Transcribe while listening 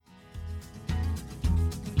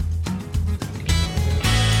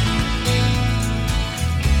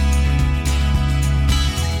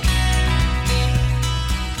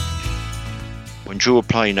once you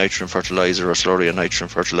apply nitrogen fertiliser or slurry and nitrogen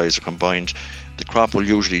fertiliser combined, the crop will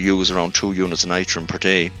usually use around 2 units of nitrogen per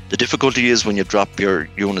day. The difficulty is when you drop your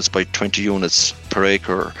units by 20 units per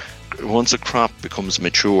acre, once a crop becomes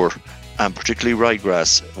mature, and particularly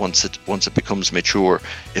ryegrass, once it becomes mature,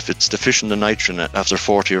 if it's deficient in nitrogen after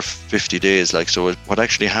 40 or 50 days, what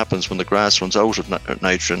actually happens when the grass runs out of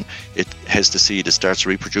nitrogen, it has the seed, it starts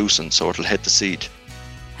reproducing, so it'll head the seed.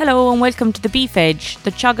 Hello and welcome to the Beef Edge,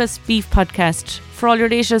 the Teagasc Beef Podcast, for all your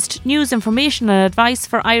latest news, information and advice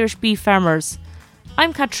for Irish beef farmers.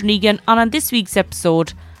 I'm Catherine Egan, and on this week's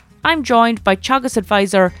episode, I'm joined by Teagasc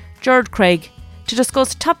advisor Gerard Craig to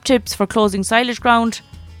discuss top tips for closing silage ground,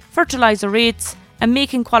 fertiliser rates and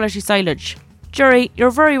making quality silage. Jerry,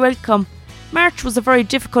 you're very welcome. March was a very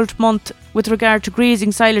difficult month with regard to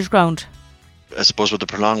grazing silage ground. I suppose with the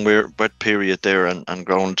prolonged wet period there and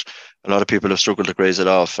ground, a lot of people have struggled to graze it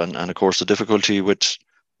off, and of course the difficulty with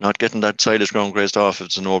not getting that silage ground grazed off, if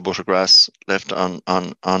it's an old bush of grass left on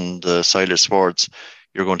the silage swards,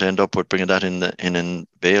 you're going to end up with bringing that in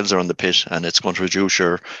bales or on the pit, and it's going to reduce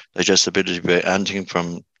your digestibility by anything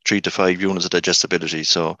from 3 to 5 units of digestibility.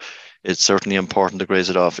 So it's certainly important to graze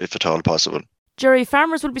it off if at all possible. Jerry,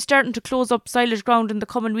 farmers will be starting to close up silage ground in the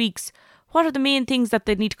coming weeks. What are the main things that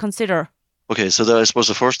they need to consider? Okay, so I suppose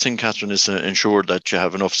the first thing, Catherine, is to ensure that you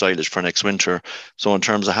have enough silage for next winter. So in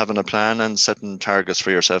terms of having a plan and setting targets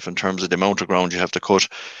for yourself in terms of the amount of ground you have to cut,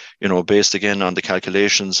 based again on the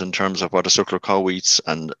calculations in terms of what a suckler cow eats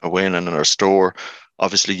and a whaling in our store,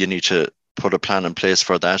 obviously you need to put a plan in place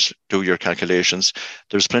for that, do your calculations.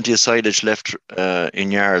 There's plenty of silage left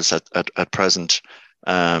in yards at present.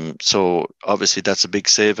 So obviously that's a big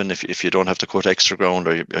saving if you don't have to cut extra ground,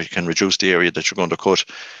 or you can reduce the area that you're going to cut.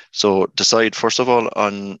 So decide first of all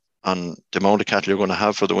on the amount of cattle you're going to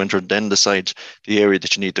have for the winter, then decide the area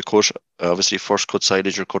that you need to cut. Obviously first cut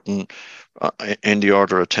silage you're cutting in the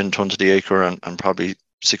order of 10 tonne to the acre and probably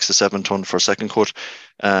 6 to 7 tonne for a second cut,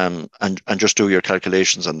 and just do your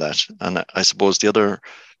calculations on that. And I suppose the other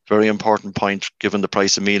very important point, given the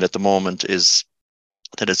price of meal at the moment, is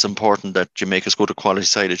that it's important that you make as good a quality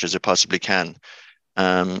silage as you possibly can.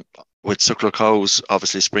 With suckler cows,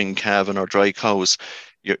 obviously spring calving or dry cows,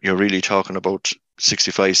 you're really talking about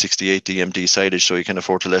 65, 68 DMD silage, so you can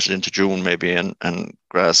afford to let it into June maybe, and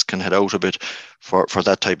grass can head out a bit for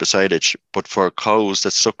that type of silage. But for cows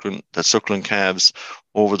that suckling calves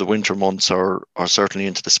over the winter months or certainly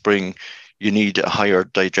into the spring, you need a higher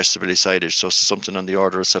digestibility silage. So something on the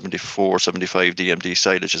order of 74, 75 DMD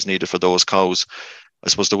silage is needed for those cows. I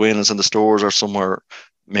suppose the weanings in the stores are somewhere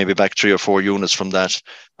maybe back 3 or 4 units from that,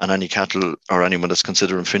 and any cattle or anyone that's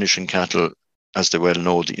considering finishing cattle, as they well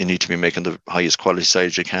know, that you need to be making the highest quality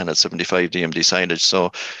silage you can at 75 DMD silage.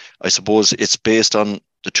 So I suppose it's based on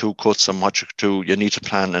the 2 cuts and what you need to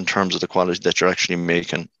plan in terms of the quality that you're actually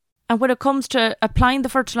making. And when it comes to applying the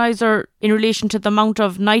fertiliser in relation to the amount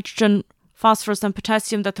of nitrogen, phosphorus and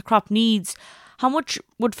potassium that the crop needs, how much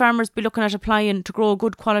would farmers be looking at applying to grow a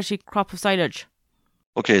good quality crop of silage?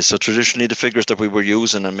 Okay, so traditionally the figures that we were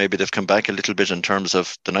using, and maybe they've come back a little bit in terms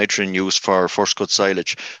of the nitrogen use for first cut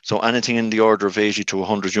silage. So anything in the order of 80 to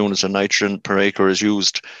 100 units of nitrogen per acre is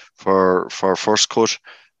used for first cut.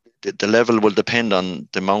 The level will depend on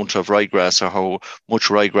the amount of ryegrass or how much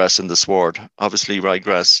ryegrass in the sward. Obviously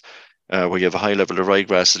ryegrass, where you have a high level of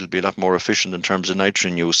ryegrass, it'll be a lot more efficient in terms of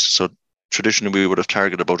nitrogen use. So traditionally we would have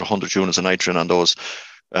targeted about 100 units of nitrogen on those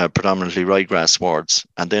predominantly ryegrass swards.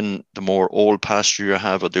 And then the more old pasture you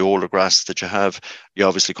have, or the older grass that you have, you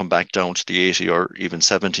obviously come back down to the 80 or even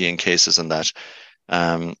 70 in cases in that.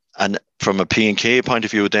 And from a P&K point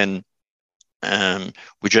of view then,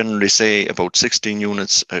 we generally say about 16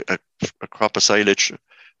 units a crop of silage.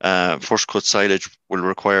 First cut silage will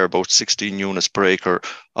require about 16 units per acre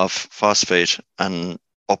of phosphate and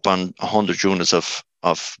up on 100 units of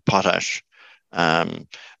potash.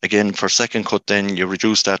 Again, for second cut then you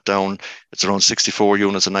reduce that down, it's around 64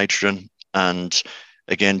 units of nitrogen, and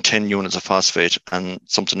again 10 units of phosphate and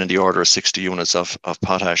something in the order of 60 units of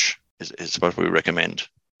potash is what we recommend.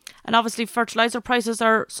 And obviously fertiliser prices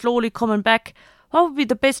are slowly coming back. What would be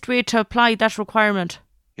the best way to apply that requirement?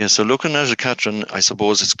 Yeah, so looking at it, Catherine, I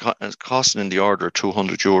suppose it's costing in the order of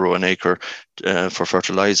 €200 an acre for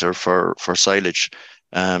fertiliser for silage.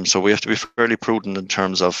 So we have to be fairly prudent in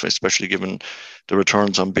terms of, especially given the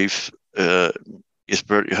returns on beef, you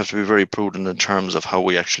have to be very prudent in terms of how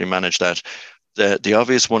we actually manage that. The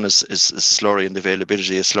obvious one is slurry and the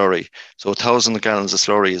availability of slurry. So 1,000 gallons of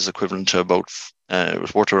slurry is equivalent to about,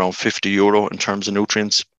 it's worth around €50 in terms of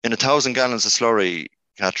nutrients. In 1,000 gallons of slurry,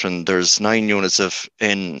 Catherine, there's 9 units of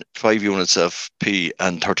N, 5 units of P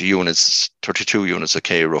and 32 units of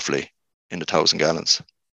K roughly. in the 1,000 gallons.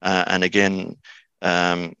 And again,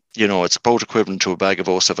 it's about equivalent to a bag of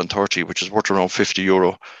 0730, which is worth around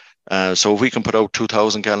 €50. So if we can put out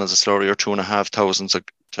 2,000 gallons of slurry or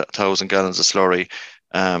 2,500 gallons of slurry,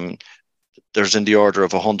 there's in the order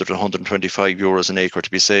of 100 to €125 an acre to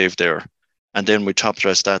be saved there. And then we top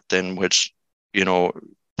dress that then with,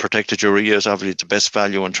 protected urea is obviously the best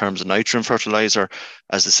value in terms of nitrogen fertilizer,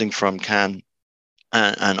 as the zinc from can,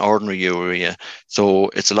 and ordinary urea. So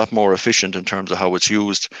it's a lot more efficient in terms of how it's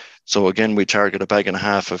used. So again, we target a bag and a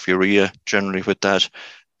half of urea generally with that,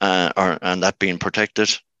 and that being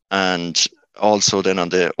protected. And also then on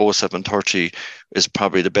the 0730 is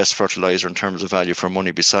probably the best fertilizer in terms of value for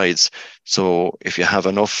money besides. So if you have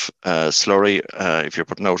enough slurry, if you're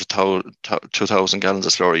putting out 2,000 gallons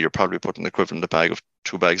of slurry, you're probably putting the equivalent of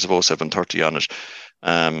 2 bags of 0730 on it.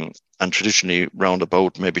 And traditionally round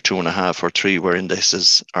about maybe 2.5 or 3 where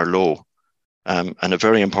indices are low. And a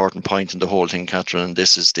very important point in the whole thing, Catherine, and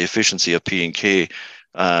this is the efficiency of P and K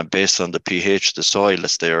based on the pH, the soil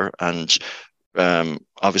that's there. And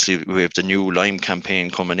obviously we have the new lime campaign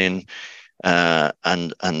coming in,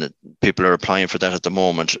 and people are applying for that at the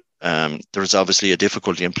moment. There's obviously a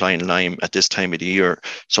difficulty in applying lime at this time of the year,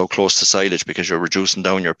 so close to silage, because you're reducing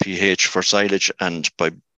down your pH for silage, and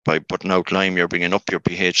by putting out lime, you're bringing up your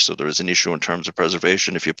pH. So there is an issue in terms of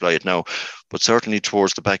preservation if you apply it now. But certainly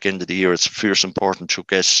towards the back end of the year, it's fierce important to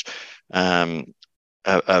get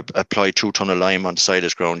apply 2 ton of lime on the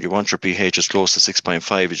silage ground. You want your pH as close to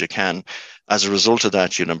 6.5 as you can. As a result of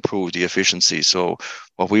that, you'll improve the efficiency. So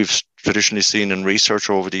what we've traditionally seen in research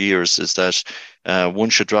over the years is that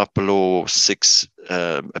once you drop below 6,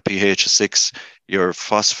 a pH of 6, your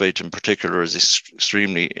phosphate in particular is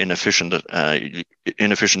extremely inefficient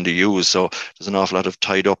to use. So there's an awful lot of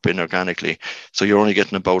tied up inorganically. So you're only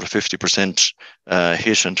getting about a 50%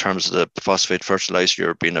 hit in terms of the phosphate fertilizer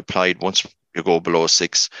you're being applied once you go below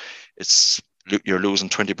 6. You're losing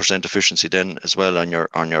 20% efficiency then as well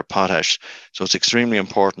on your potash. So it's extremely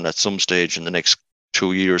important at some stage in the next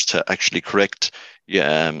 2 years to actually correct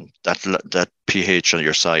that pH on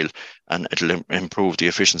your soil, and it'll improve the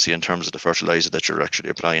efficiency in terms of the fertilizer that you're actually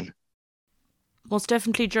applying. Most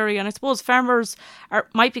definitely, Jerry. And I suppose farmers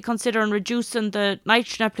might be considering reducing the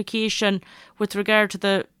nitrogen application with regard to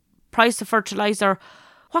the price of fertilizer.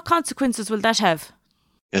 What consequences will that have?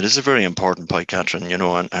 It is a very important point, Catherine,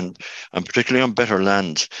 and particularly on better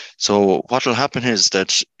land. So what will happen is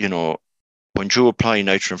that, when you apply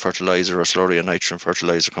nitrogen fertilizer or slurry and nitrogen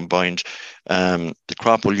fertilizer combined, the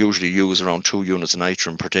crop will usually use around 2 units of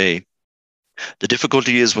nitrogen per day. The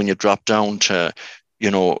difficulty is when you drop down to,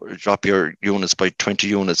 drop your units by 20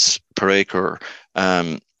 units per acre.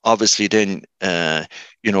 Obviously then,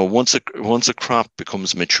 once a crop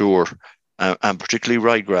becomes mature, and particularly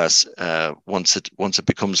ryegrass, once it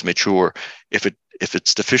becomes mature, if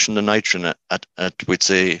it's deficient in nitrogen at we'd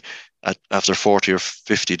say after 40 or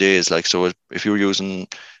 50 days, like, so if you're using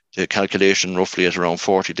the calculation roughly at around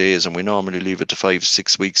 40 days, and we normally leave it to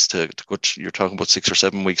 5-6 weeks to cut, you're talking about 6 or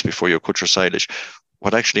 7 weeks before you cut your silage.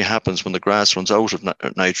 What actually happens when the grass runs out of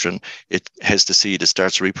nitrogen, it heads the seed, it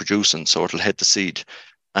starts reproducing, so it'll head the seed.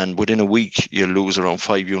 And within a week, you'll lose around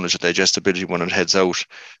 5 units of digestibility when it heads out.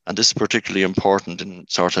 And this is particularly important in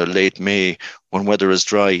sort of late May when weather is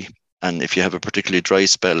dry. And if you have a particularly dry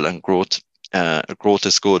spell and growth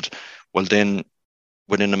is good, well then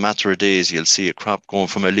within a matter of days, you'll see a crop going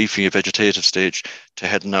from a leafy vegetative stage to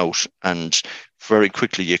heading out. And very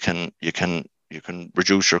quickly you can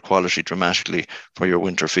reduce your quality dramatically for your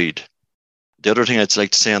winter feed. The other thing I'd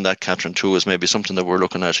like to say on that, Catherine, too, is maybe something that we're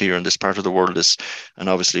looking at here in this part of the world is, and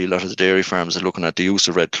obviously a lot of the dairy farms are looking at the use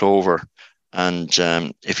of red clover. And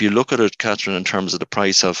if you look at it, Catherine, in terms of the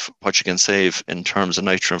price of what you can save in terms of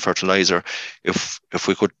nitrogen fertilizer, if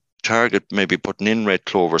we could target maybe putting in red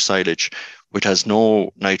clover silage, which has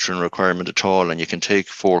no nitrogen requirement at all, and you can take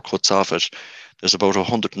 4 cuts off it, there's about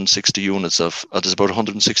 160 units there's about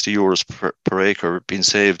 160 euros per acre being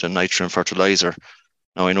saved in nitrogen fertilizer.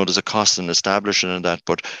 Now, I know there's a cost in establishing that,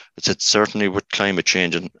 but it's certainly with climate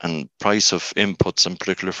change and price of inputs, and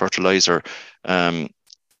particular fertilizer,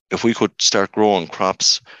 if we could start growing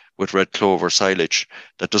crops with red clover silage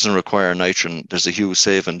that doesn't require nitrogen, there's a huge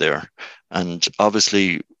saving there. And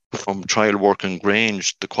obviously, from trial work in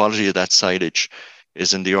Grange, the quality of that silage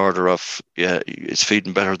is in the order of, it's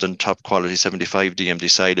feeding better than top quality 75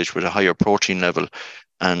 DMD silage with a higher protein level.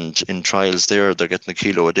 And in trials there, they're getting a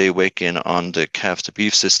kilo a day weight gain on the calf to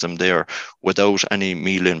beef system there without any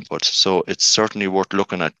meal input. So it's certainly worth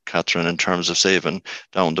looking at, Catherine, in terms of saving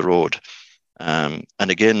down the road. And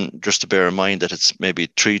again, just to bear in mind that it's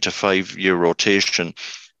maybe 3 to 5 year rotation,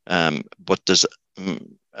 but there's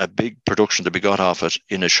a big production to be got off it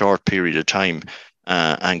in a short period of time.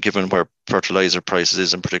 And given where fertilizer prices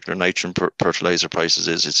is, in particular nitrogen fertilizer prices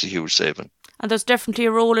is, it's a huge saving. And there's definitely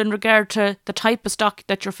a role in regard to the type of stock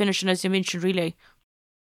that you're finishing, as you mentioned, really.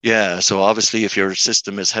 Yeah, so obviously if your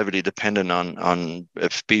system is heavily dependent on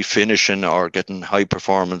beef finishing or getting high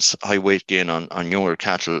performance, high weight gain on younger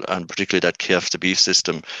cattle, and particularly that calf to beef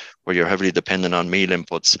system where you're heavily dependent on meal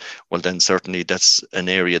inputs, well then certainly that's an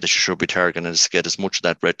area that you should be targeting, is to get as much of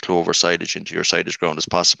that red clover silage into your silage ground as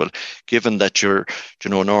possible. Given that you're,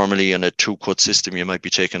 normally in a 2-cut system, you might be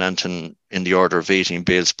taking anything in the order of 18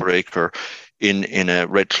 bales per acre. In a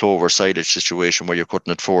red clover silage situation where you're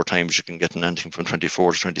cutting it 4 times, you can get anything from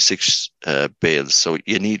 24 to 26 bales. So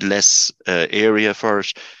you need less area for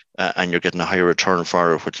it, and you're getting a higher return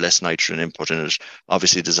for it with less nitrogen input in it.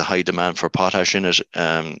 Obviously, there's a high demand for potash in it,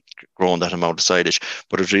 growing that amount of silage,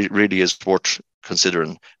 but it really is worth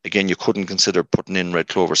considering. Again, you couldn't consider putting in red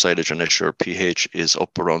clover silage unless your pH is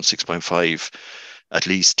up around 6.5 at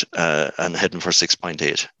least, and heading for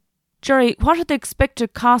 6.8. Jerry, what are the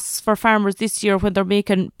expected costs for farmers this year when they're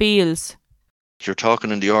making bales? You're talking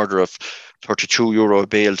in the order of €32 a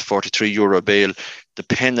bale to €43 a bale,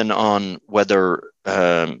 depending on whether you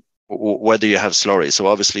have slurry. So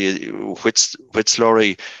obviously, with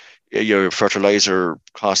slurry, your fertilizer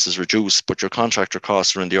cost is reduced, but your contractor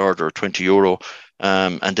costs are in the order of €20.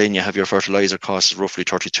 And then you have your fertilizer costs roughly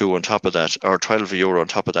 32 on top of that, or €12 on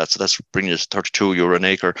top of that. So that's bringing you to €32 an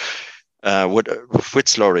acre. With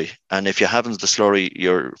slurry, and if you haven't the slurry,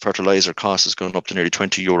 your fertilizer cost is going up to nearly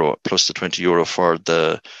 €20 plus the €20 for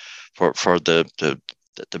the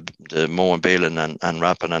mowing, baling, and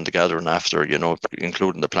wrapping and the gathering after,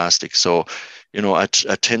 including the plastic. So,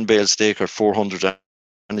 at 10 bales a acre, 400,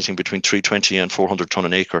 anything between 320 and 400 tonne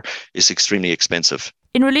an acre is extremely expensive.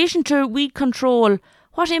 In relation to weed control,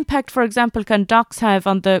 what impact, for example, can docks have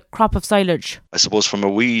on the crop of silage? I suppose from a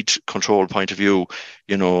weed control point of view,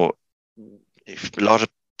 a lot of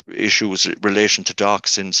issues in relation to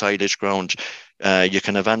docks in silage ground. You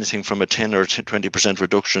can have anything from a 10 or 20%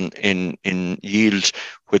 reduction in yield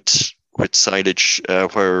with silage,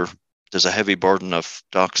 where there's a heavy burden of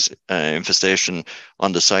docks infestation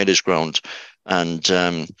on the silage ground. And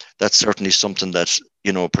that's certainly something that,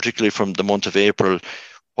 particularly from the month of April,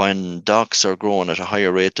 when docks are growing at a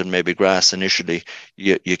higher rate than maybe grass initially,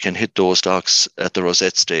 you can hit those docks at the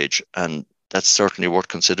rosette stage, and that's certainly worth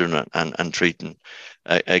considering and treating.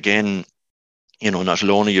 Again, not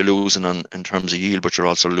only are you losing in terms of yield, but you're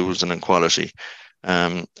also losing in quality.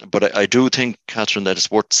 But I do think, Catherine, that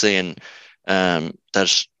it's worth saying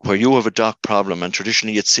that where you have a dock problem, and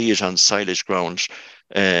traditionally you'd see it on silage ground,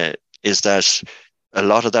 is that a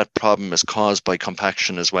lot of that problem is caused by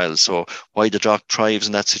compaction as well. So why the dock thrives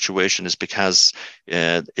in that situation is because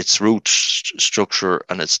its root structure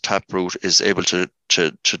and its tap root is able to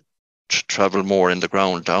travel more in the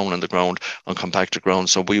ground, down in the ground, on compacted ground.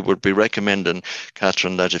 So we would be recommending,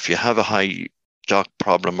 Catherine, that if you have a high dock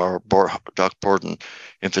problem or dock burden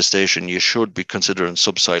infestation, you should be considering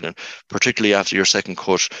subsoiling, particularly after your second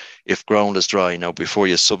cut, if ground is dry. Now, before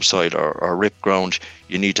you subsoil or rip ground,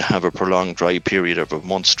 you need to have a prolonged dry period of a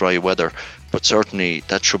month's dry weather. But certainly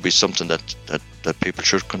that should be something that people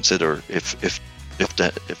should consider if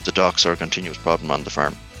the docks are a continuous problem on the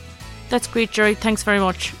farm. That's great, Jerry. Thanks very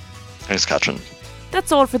much. Thanks, Catherine.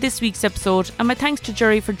 That's all for this week's episode, and my thanks to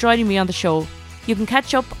Jerry for joining me on the show. You can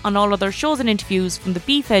catch up on all other shows and interviews from the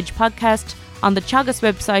Beef Edge podcast on the Teagasc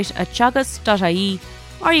website at teagasc.ie,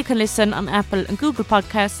 or you can listen on Apple and Google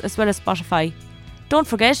Podcasts as well as Spotify. Don't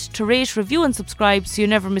forget to rate, review and subscribe so you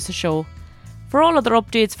never miss a show. For all other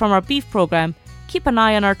updates from our beef programme, keep an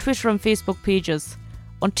eye on our Twitter and Facebook pages.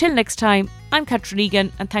 Until next time, I'm Catherine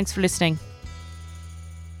Egan, and thanks for listening.